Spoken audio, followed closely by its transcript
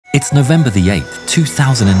It's November the 8th,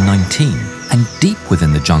 2019, and deep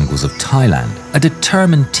within the jungles of Thailand, a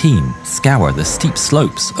determined team scour the steep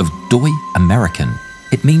slopes of Doi American.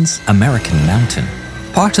 It means American Mountain.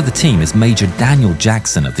 Part of the team is Major Daniel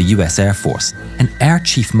Jackson of the US Air Force and Air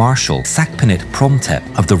Chief Marshal Sakpinit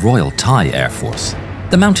Promthep of the Royal Thai Air Force.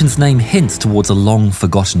 The mountain's name hints towards a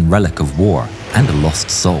long-forgotten relic of war and a lost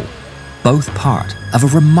soul, both part of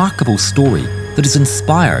a remarkable story that has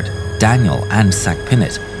inspired Daniel and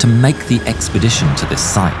Sakpinit to make the expedition to this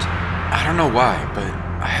site. I don't know why, but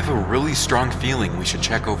I have a really strong feeling we should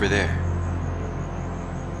check over there.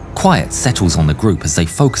 Quiet settles on the group as they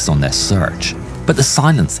focus on their search, but the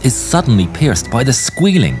silence is suddenly pierced by the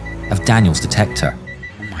squealing of Daniel's detector.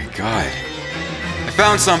 Oh my god. I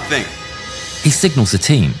found something! He signals the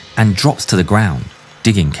team and drops to the ground,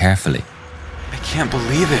 digging carefully. I can't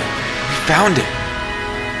believe it. We found it!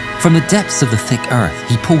 From the depths of the thick earth,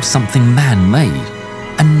 he pulls something man-made.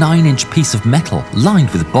 A 9-inch piece of metal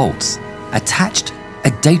lined with bolts. Attached,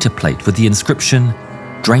 a data plate with the inscription,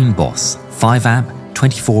 Drain Boss, 5-amp,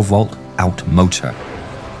 24-volt out motor.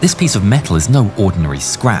 This piece of metal is no ordinary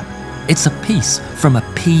scrap. It's a piece from a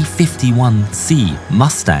P-51C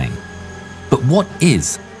Mustang. But what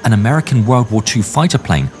is an American World War II fighter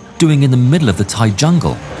plane doing in the middle of the Thai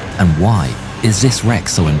jungle? And why is this wreck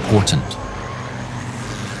so important?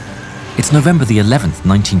 It's November the 11th,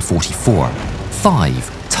 1944.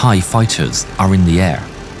 5 Thai fighters are in the air.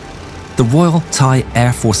 The Royal Thai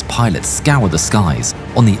Air Force pilots scour the skies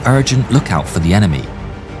on the urgent lookout for the enemy.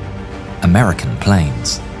 American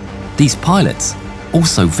planes. These pilots,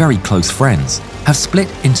 also very close friends, have split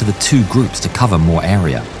into the two groups to cover more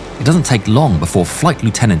area. It doesn't take long before Flight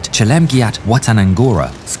Lieutenant Chelemgiat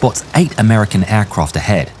Watanangora spots 8 American aircraft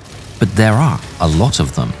ahead, but there are a lot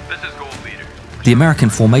of them. The American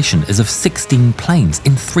formation is of 16 planes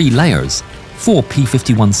in 3 layers, 4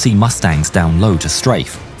 P-51C Mustangs down low to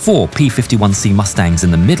strafe, 4 P-51C Mustangs in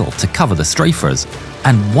the middle to cover the strafers,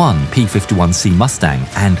 and 1 P-51C Mustang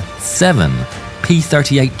and 7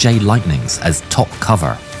 P-38J Lightnings as top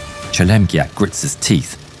cover. Chelemgiat grits his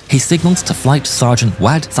teeth. He signals to Flight Sergeant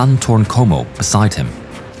Wad Santornkomo beside him.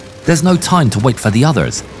 There's no time to wait for the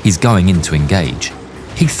others. He's going in to engage.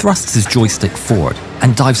 He thrusts his joystick forward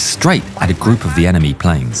and dives straight at a group of the enemy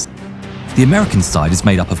planes. The American side is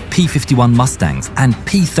made up of P-51 Mustangs and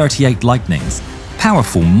P-38 Lightnings,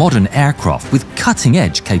 powerful modern aircraft with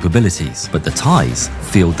cutting-edge capabilities. But the Thais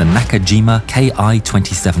field the Nakajima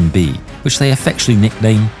Ki-27B, which they affectionately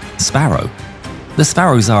nickname Sparrow. The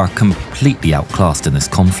Sparrows are completely outclassed in this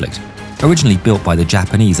conflict. Originally built by the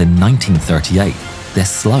Japanese in 1938, they're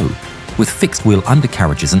slow, with fixed-wheel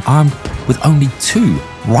undercarriages and armed with only 2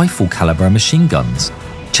 rifle-caliber machine guns.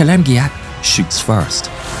 Chelemgiat shoots first.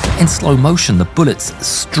 In slow motion, the bullets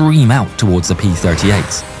stream out towards the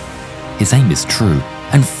P-38s. His aim is true,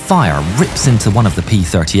 and fire rips into one of the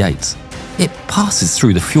P-38s. It passes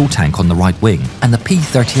through the fuel tank on the right wing, and the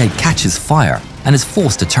P-38 catches fire and is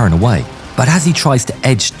forced to turn away. But as he tries to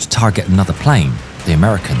edge to target another plane, the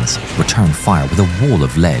Americans return fire with a wall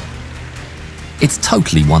of lead. It's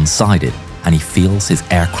totally one-sided, and he feels his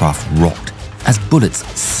aircraft rocked as bullets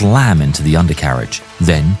slam into the undercarriage.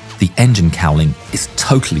 Then, the engine cowling is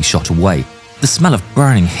totally shot away. The smell of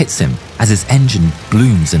burning hits him as his engine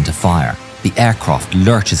blooms into fire. The aircraft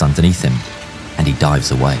lurches underneath him, and he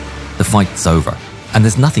dives away. The fight's over, and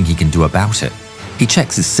there's nothing he can do about it. He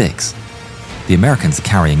checks his 6. The Americans are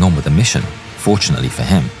carrying on with the mission. Fortunately for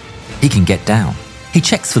him, he can get down. He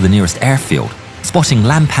checks for the nearest airfield. Spotting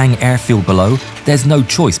Lampang airfield below, there's no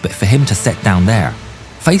choice but for him to set down there.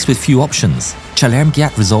 Faced with few options,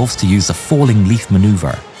 Chelemgiat resolves to use a falling leaf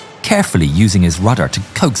maneuver, carefully using his rudder to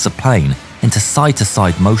coax the plane into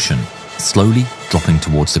side-to-side motion, slowly dropping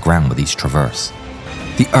towards the ground with each traverse.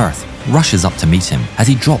 The earth rushes up to meet him as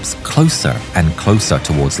he drops closer and closer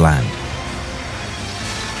towards land.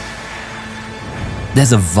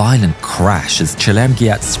 There's a violent crash as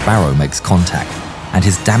Chelemgiat's Sparrow makes contact, and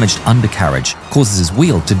his damaged undercarriage causes his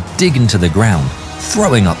wheel to dig into the ground,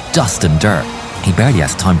 throwing up dust and dirt. He barely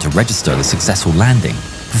has time to register the successful landing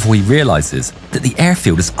before he realizes that the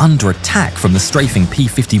airfield is under attack from the strafing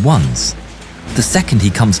P-51s. The second he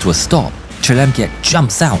comes to a stop, Chelemgiat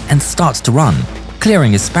jumps out and starts to run,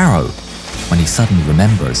 clearing his Sparrow, when he suddenly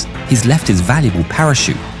remembers he's left his valuable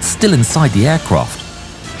parachute still inside the aircraft.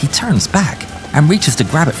 He turns back and reaches to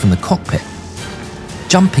grab it from the cockpit,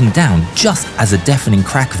 jumping down just as a deafening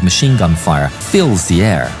crack of machine gun fire fills the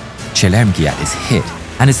air. Chelemgiat is hit,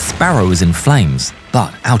 and his Sparrow is in flames.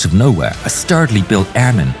 But out of nowhere, a sturdily built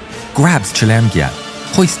airman grabs Chelemgiat,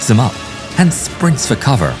 hoists him up, and sprints for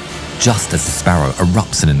cover, just as the Sparrow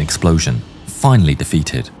erupts in an explosion, finally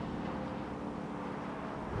defeated.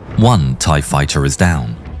 1 TIE fighter is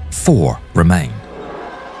down. 4 remain.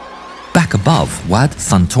 Back above, Wad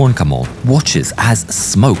Santornkamal watches as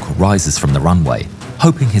smoke rises from the runway,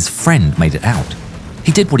 hoping his friend made it out.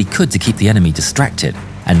 He did what he could to keep the enemy distracted,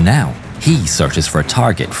 and now he searches for a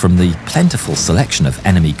target from the plentiful selection of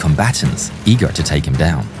enemy combatants eager to take him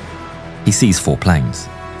down. He sees 4 planes,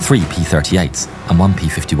 3 P-38s and 1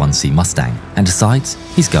 P-51C Mustang, and decides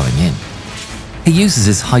he's going in. He uses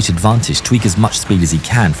his height advantage to eke as much speed as he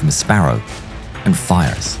can from his Sparrow, and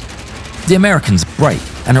fires. The Americans break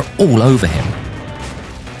and are all over him.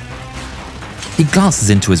 He glances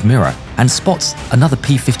into his mirror and spots another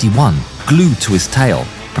P-51 glued to his tail,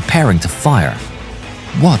 preparing to fire.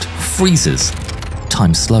 Wad freezes.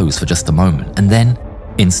 Time slows for just a moment, and then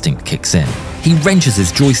instinct kicks in. He wrenches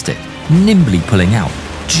his joystick, nimbly pulling out,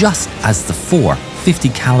 just as the 4 50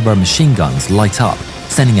 caliber machine guns light up,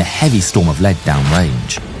 sending a heavy storm of lead down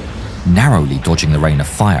range. Narrowly dodging the rain of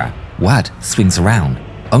fire, Wad swings around,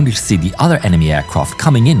 only to see the other enemy aircraft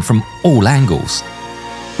coming in from all angles.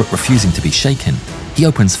 But refusing to be shaken, he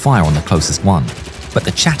opens fire on the closest one, but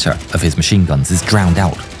the chatter of his machine guns is drowned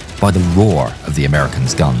out by the roar of the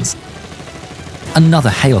Americans' guns. Another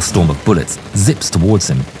hailstorm of bullets zips towards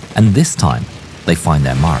him, and this time they find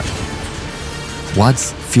their mark.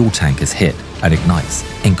 Wad's fuel tank is hit and ignites,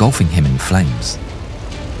 engulfing him in flames.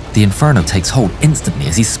 The inferno takes hold instantly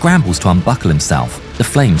as he scrambles to unbuckle himself. The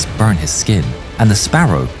flames burn his skin, and the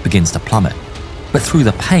Sparrow begins to plummet. But through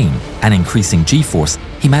the pain and increasing G-force,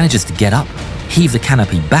 he manages to get up, heave the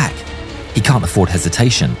canopy back. He can't afford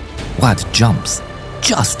hesitation. Wad jumps,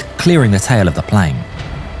 just clearing the tail of the plane.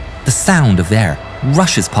 The sound of air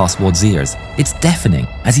rushes past Wad's ears. It's deafening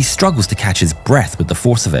as he struggles to catch his breath with the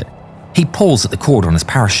force of it. He pulls at the cord on his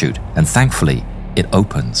parachute, and thankfully, it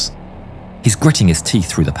opens. He's gritting his teeth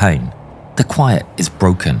through the pain. The quiet is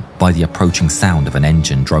broken by the approaching sound of an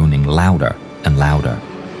engine droning louder and louder.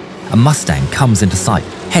 A Mustang comes into sight,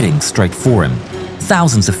 heading straight for him.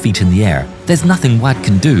 Thousands of feet in the air, there's nothing Wad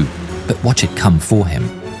can do but watch it come for him.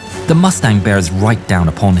 The Mustang bears right down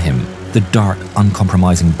upon him, the dark,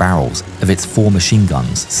 uncompromising barrels of its 4 machine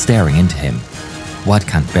guns staring into him. Wad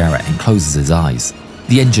can't bear it and closes his eyes,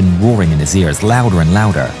 the engine roaring in his ears louder and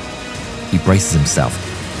louder. He braces himself.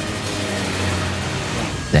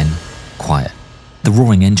 Then, quiet. The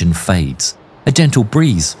roaring engine fades. A gentle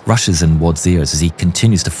breeze rushes in Wad's ears as he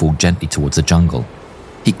continues to fall gently towards the jungle.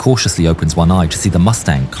 He cautiously opens one eye to see the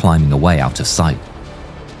Mustang climbing away out of sight.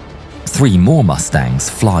 3 more Mustangs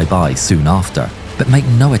fly by soon after, but make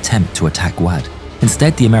no attempt to attack Wad.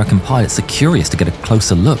 Instead, the American pilots are curious to get a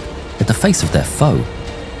closer look at the face of their foe,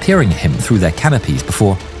 peering at him through their canopies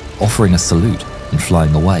before offering a salute and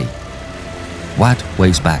flying away. Wad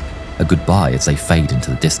waves back a goodbye as they fade into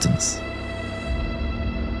the distance.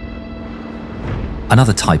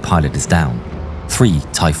 Another TIE pilot is down. 3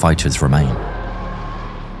 TIE fighters remain.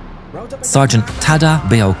 Sergeant Tada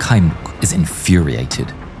Beokaimuk is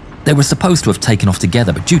infuriated. They were supposed to have taken off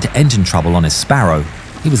together, but due to engine trouble on his Sparrow,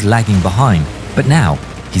 he was lagging behind. But now,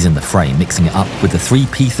 he's in the fray, mixing it up with the 3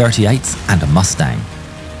 P-38s and a Mustang.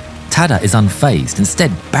 Tada is unfazed, instead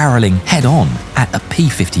barreling head-on at a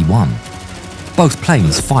P-51. Both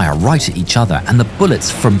planes fire right at each other, and the bullets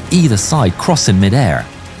from either side cross in mid-air.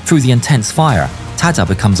 Through the intense fire, Tada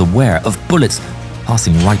becomes aware of bullets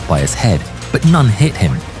passing right by his head, but none hit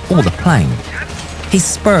him or the plane. He's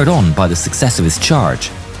spurred on by the success of his charge.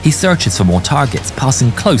 He searches for more targets,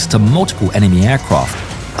 passing close to multiple enemy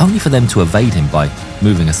aircraft, only for them to evade him by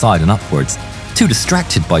moving aside and upwards. Too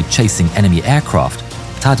distracted by chasing enemy aircraft,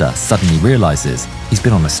 Tada suddenly realizes he's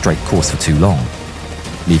been on a straight course for too long,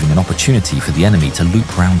 leaving an opportunity for the enemy to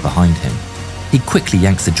loop round behind him. He quickly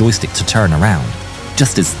yanks the joystick to turn around,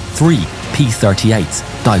 just as 3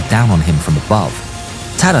 P-38s dive down on him from above.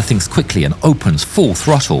 Tada thinks quickly and opens full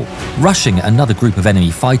throttle, rushing at another group of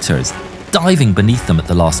enemy fighters, diving beneath them at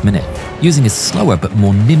the last minute. Using his slower but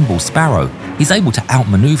more nimble Sparrow, he's able to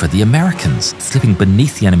outmaneuver the Americans, slipping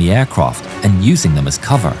beneath the enemy aircraft and using them as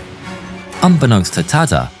cover. Unbeknownst to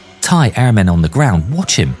Tada, Thai airmen on the ground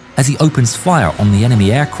watch him as he opens fire on the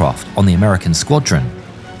enemy aircraft on the American squadron.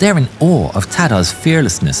 They're in awe of Tada's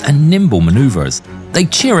fearlessness and nimble maneuvers. They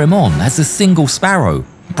cheer him on as a single Sparrow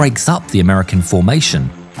breaks up the American formation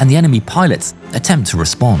and the enemy pilots attempt to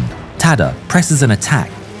respond. Tada presses an attack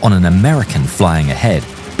on an American flying ahead,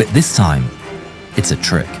 but this time, it's a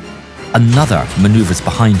trick. Another maneuvers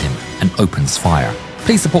behind him and opens fire.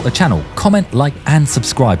 Please support the channel, comment, like, and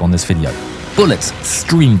subscribe on this video. Bullets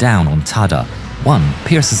stream down on Tada. One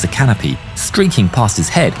pierces the canopy, streaking past his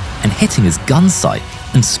head and hitting his gun sight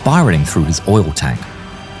and spiraling through his oil tank.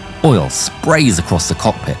 Oil sprays across the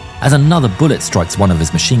cockpit, as another bullet strikes one of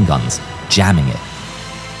his machine guns, jamming it.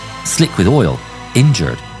 Slick with oil,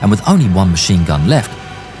 injured, and with only one machine gun left,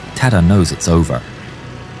 Tada knows it's over.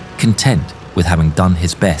 Content with having done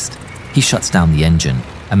his best, he shuts down the engine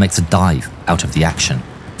and makes a dive out of the action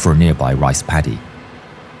for a nearby rice paddy.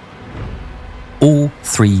 All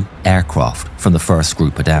 3 aircraft from the first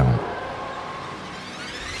group are down.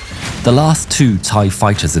 The last 2 TIE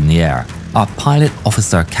fighters in the air are Pilot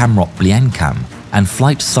Officer Kamrop Blienkam and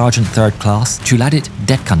Flight Sergeant 3rd Class Chuladit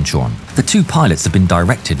Detkanchorn. The 2 pilots have been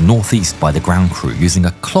directed northeast by the ground crew using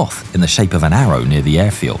a cloth in the shape of an arrow near the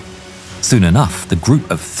airfield. Soon enough, the group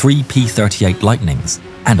of 3 P-38 Lightnings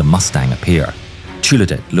and a Mustang appear.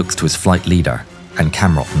 Chuladit looks to his flight leader and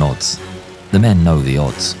Kamrop nods. The men know the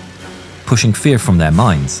odds. Pushing fear from their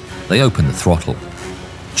minds, they open the throttle.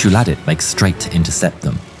 Chuladit makes straight to intercept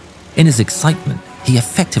them. In his excitement, he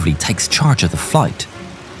effectively takes charge of the flight.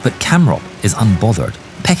 But Kamrop is unbothered.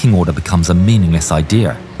 Pecking order becomes a meaningless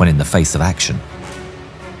idea when in the face of action.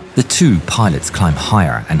 The 2 pilots climb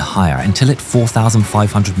higher and higher until at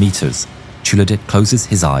 4,500 meters, Chuladit closes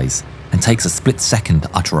his eyes and takes a split second to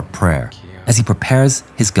utter a prayer as he prepares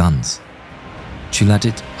his guns.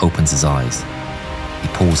 Chuladit opens his eyes. He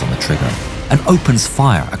pulls on the trigger and opens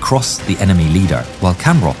fire across the enemy leader while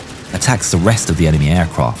Kamrop attacks the rest of the enemy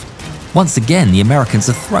aircraft. Once again, the Americans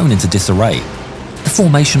are thrown into disarray. The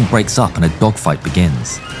formation breaks up and a dogfight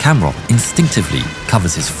begins. Kamrop instinctively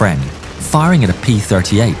covers his friend, firing at a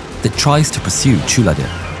P-38 that tries to pursue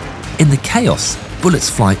Chuladit. In the chaos, bullets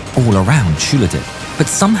fly all around Chuladit, but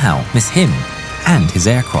somehow miss him and his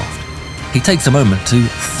aircraft. He takes a moment to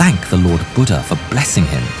thank the Lord Buddha for blessing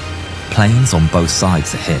him. Planes on both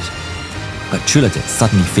sides are hit. But Chuladit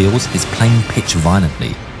suddenly feels his plane pitch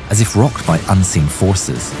violently, as if rocked by unseen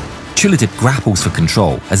forces. Chuladit grapples for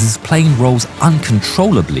control as his plane rolls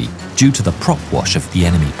uncontrollably due to the prop wash of the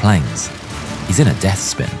enemy planes. He's in a death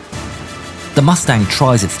spin. The Mustang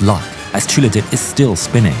tries its luck as Chuladit is still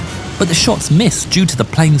spinning, but the shots miss due to the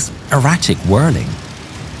plane's erratic whirling.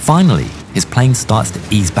 Finally, his plane starts to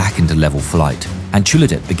ease back into level flight, and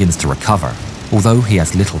Chuladit begins to recover, although he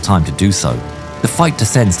has little time to do so. The fight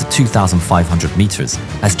descends to 2,500 meters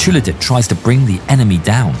as Chuladit tries to bring the enemy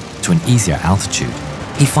down to an easier altitude.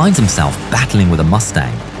 He finds himself battling with a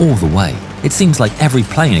Mustang all the way. It seems like every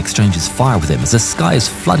plane exchanges fire with him as the sky is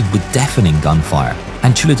flooded with deafening gunfire,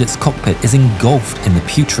 and Chuladit's cockpit is engulfed in the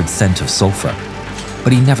putrid scent of sulfur.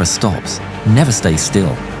 But he never stops, never stays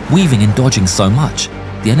still. Weaving and dodging so much,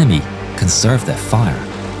 the enemy conserve their fire.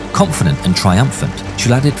 Confident and triumphant,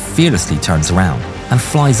 Chuladit fearlessly turns around and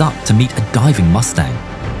flies up to meet a diving Mustang.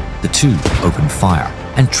 The 2 open fire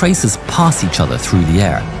and tracers pass each other through the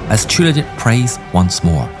air as Chuladit prays once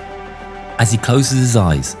more. As he closes his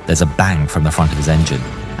eyes, there's a bang from the front of his engine,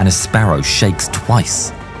 and a sparrow shakes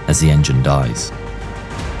twice as the engine dies.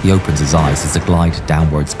 He opens his eyes as the glide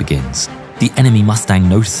downwards begins. The enemy Mustang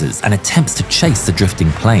notices and attempts to chase the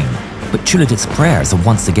drifting plane, but Chuladit's prayers are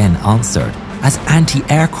once again answered as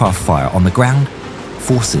anti-aircraft fire on the ground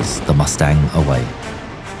forces the Mustang away.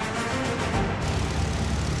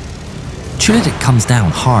 Chuladit comes down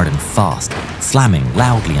hard and fast, slamming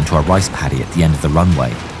loudly into a rice paddy at the end of the runway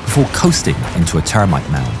before coasting into a termite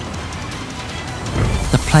mound.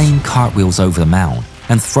 The plane cartwheels over the mound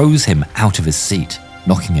and throws him out of his seat,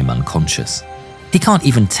 knocking him unconscious. He can't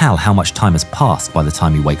even tell how much time has passed by the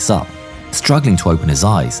time he wakes up, struggling to open his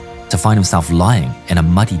eyes to find himself lying in a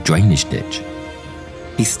muddy drainage ditch.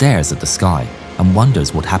 He stares at the sky and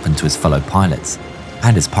wonders what happened to his fellow pilots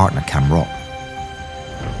and his partner Kamrop.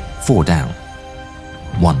 4 down,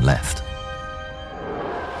 1 left.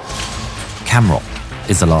 Kamrop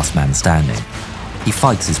is the last man standing. He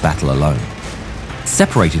fights his battle alone.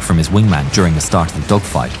 Separated from his wingman during the start of the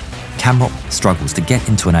dogfight, Kamrop struggles to get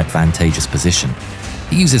into an advantageous position.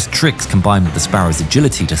 He uses tricks combined with the Sparrow's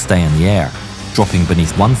agility to stay in the air, dropping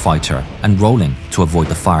beneath one fighter and rolling to avoid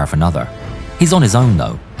the fire of another. He's on his own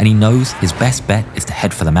though, and he knows his best bet is to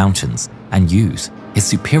head for the mountains and use his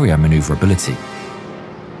superior maneuverability.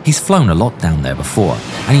 He's flown a lot down there before,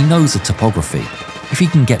 and he knows the topography. If he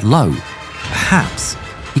can get low, perhaps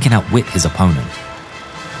he can outwit his opponent.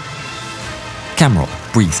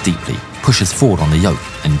 Kamrop breathes deeply, pushes forward on the yoke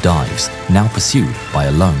and dives, now pursued by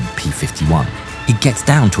a lone P-51. He gets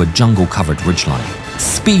down to a jungle-covered ridgeline,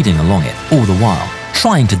 speeding along it all the while,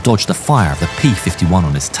 trying to dodge the fire of the P-51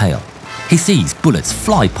 on his tail. He sees bullets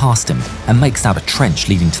fly past him and makes out a trench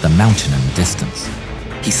leading to the mountain in the distance.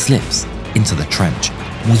 He slips into the trench,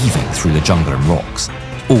 weaving through the jungle and rocks,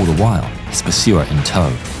 all the while his pursuer in tow.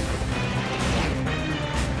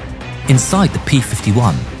 Inside the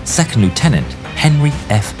P-51, Second Lieutenant Henry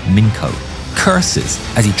F. Minco curses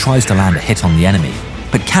as he tries to land a hit on the enemy,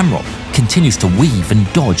 but Kamrop continues to weave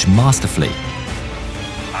and dodge masterfully.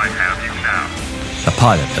 I have you now. The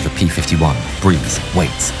pilot of the P-51 breathes,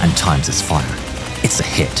 waits, and times his fire. It's a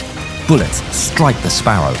hit. Bullets strike the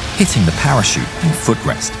Sparrow, hitting the parachute and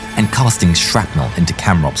footrest and casting shrapnel into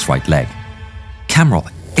Kamrop's right leg.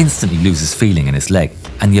 Kamrop instantly loses feeling in his leg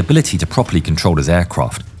and the ability to properly control his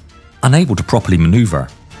aircraft. Unable to properly maneuver,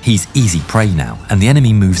 he's easy prey now and the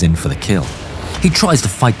enemy moves in for the kill. He tries to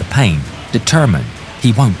fight the pain, determined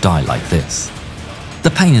he won't die like this. The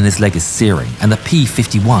pain in his leg is searing and the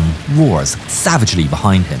P-51 roars savagely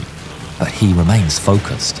behind him, but he remains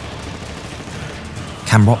focused.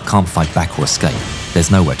 Kamrop can't fight back or escape.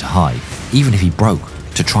 There's nowhere to hide, even if he broke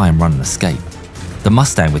to try and run and escape. The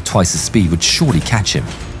Mustang with twice his speed would surely catch him.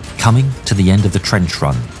 Coming to the end of the trench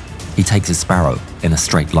run, he takes his Sparrow in a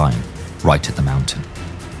straight line, right at the mountain.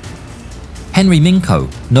 Henry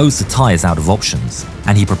Minco knows the tie is out of options,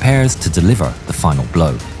 and he prepares to deliver the final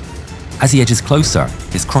blow. As he edges closer,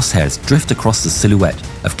 his crosshairs drift across the silhouette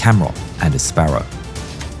of Kamrop and his Sparrow.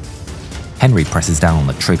 Henry presses down on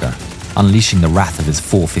the trigger, unleashing the wrath of his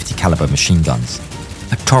 450 caliber machine guns.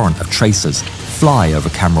 A torrent of tracers fly over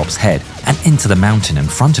Kamrop's head and into the mountain in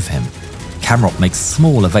front of him. Kamrop makes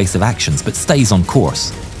small evasive actions but stays on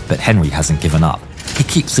course, but Henry hasn't given up. He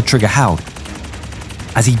keeps the trigger held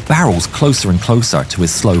as he barrels closer and closer to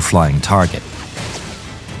his slow-flying target.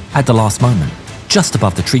 At the last moment, just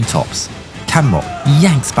above the treetops, Kamrop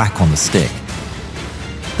yanks back on the stick.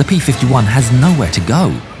 The P-51 has nowhere to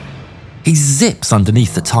go. He zips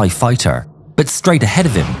underneath the TIE fighter, but straight ahead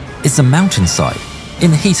of him is the mountainside.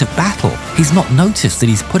 In the heat of battle, he's not noticed that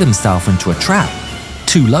he's put himself into a trap.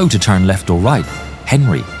 Too low to turn left or right,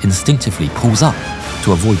 Henry instinctively pulls up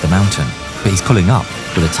to avoid the mountain, but he's pulling up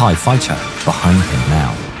with a TIE fighter behind him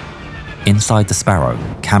now. Inside the Sparrow,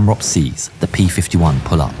 Kamrop sees the P-51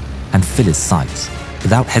 pull up and fill his sights.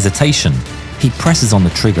 Without hesitation, he presses on the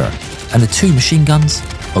trigger and the two machine guns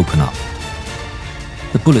open up.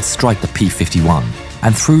 The bullets strike the P-51,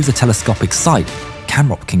 and through the telescopic sight,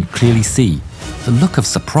 Kamrop can clearly see the look of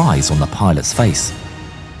surprise on the pilot's face.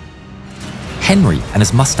 Henry and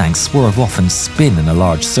his Mustang swerve off and spin in a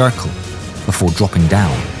large circle before dropping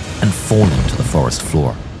down and falling to the forest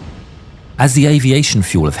floor. As the aviation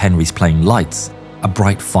fuel of Henry's plane lights, a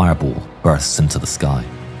bright fireball bursts into the sky.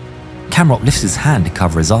 Kamrop lifts his hand to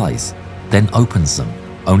cover his eyes, then opens them,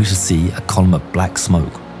 only to see a column of black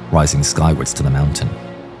smoke rising skywards to the mountain.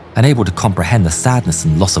 Unable to comprehend the sadness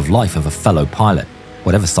and loss of life of a fellow pilot,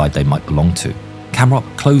 whatever side they might belong to, Kamrop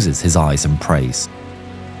closes his eyes and prays.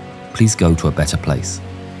 Please go to a better place,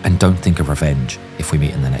 and don't think of revenge if we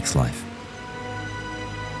meet in the next life.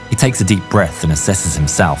 He takes a deep breath and assesses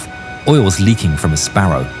himself. Oil's leaking from his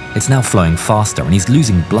Sparrow. It's now flowing faster and he's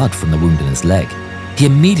losing blood from the wound in his leg. He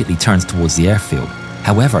immediately turns towards the airfield.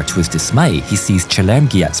 However, to his dismay, he sees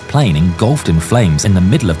Chelermgiat's plane engulfed in flames in the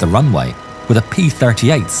middle of the runway, with a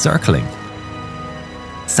P-38 circling.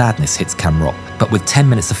 Sadness hits Kamrop, but with 10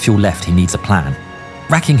 minutes of fuel left, he needs a plan.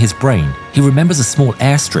 Racking his brain, he remembers a small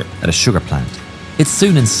airstrip at a sugar plant. It's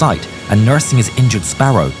soon in sight, and nursing his injured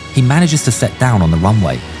Sparrow, he manages to set down on the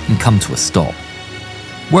runway and come to a stop.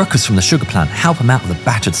 Workers from the sugar plant help him out of the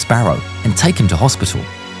battered Sparrow and take him to hospital.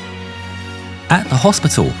 At the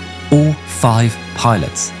hospital, all 5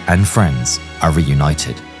 pilots and friends are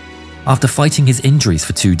reunited. After fighting his injuries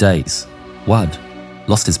for 2 days, Wad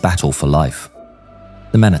lost his battle for life.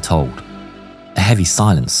 The men are told. A heavy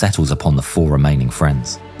silence settles upon the 4 remaining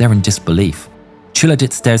friends. They're in disbelief.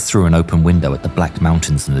 Chiladit stares through an open window at the black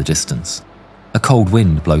mountains in the distance. A cold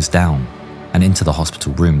wind blows down and into the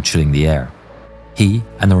hospital room, chilling the air. He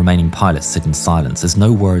and the remaining pilots sit in silence as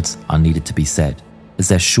no words are needed to be said, as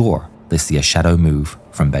they're sure they see a shadow move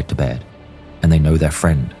from bed to bed, and they know their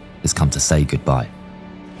friend has come to say goodbye.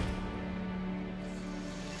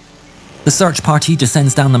 The search party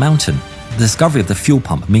descends down the mountain. The discovery of the fuel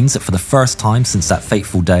pump means that for the first time since that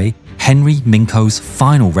fateful day, Henry Minco's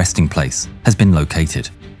final resting place has been located.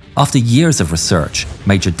 After years of research,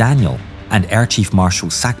 Major Daniel and Air Chief Marshal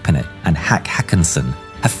Sakpinit and Hak Hakanson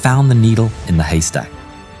have found the needle in the haystack.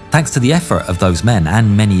 Thanks to the effort of those men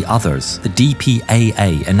and many others, the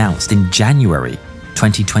DPAA announced in January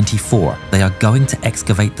 2024 they are going to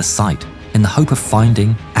excavate the site in the hope of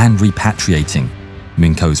finding and repatriating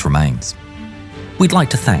Minco's remains. We'd like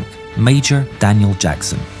to thank Major Daniel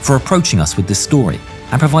Jackson for approaching us with this story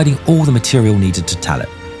and providing all the material needed to tell it.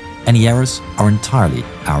 Any errors are entirely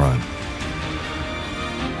our own.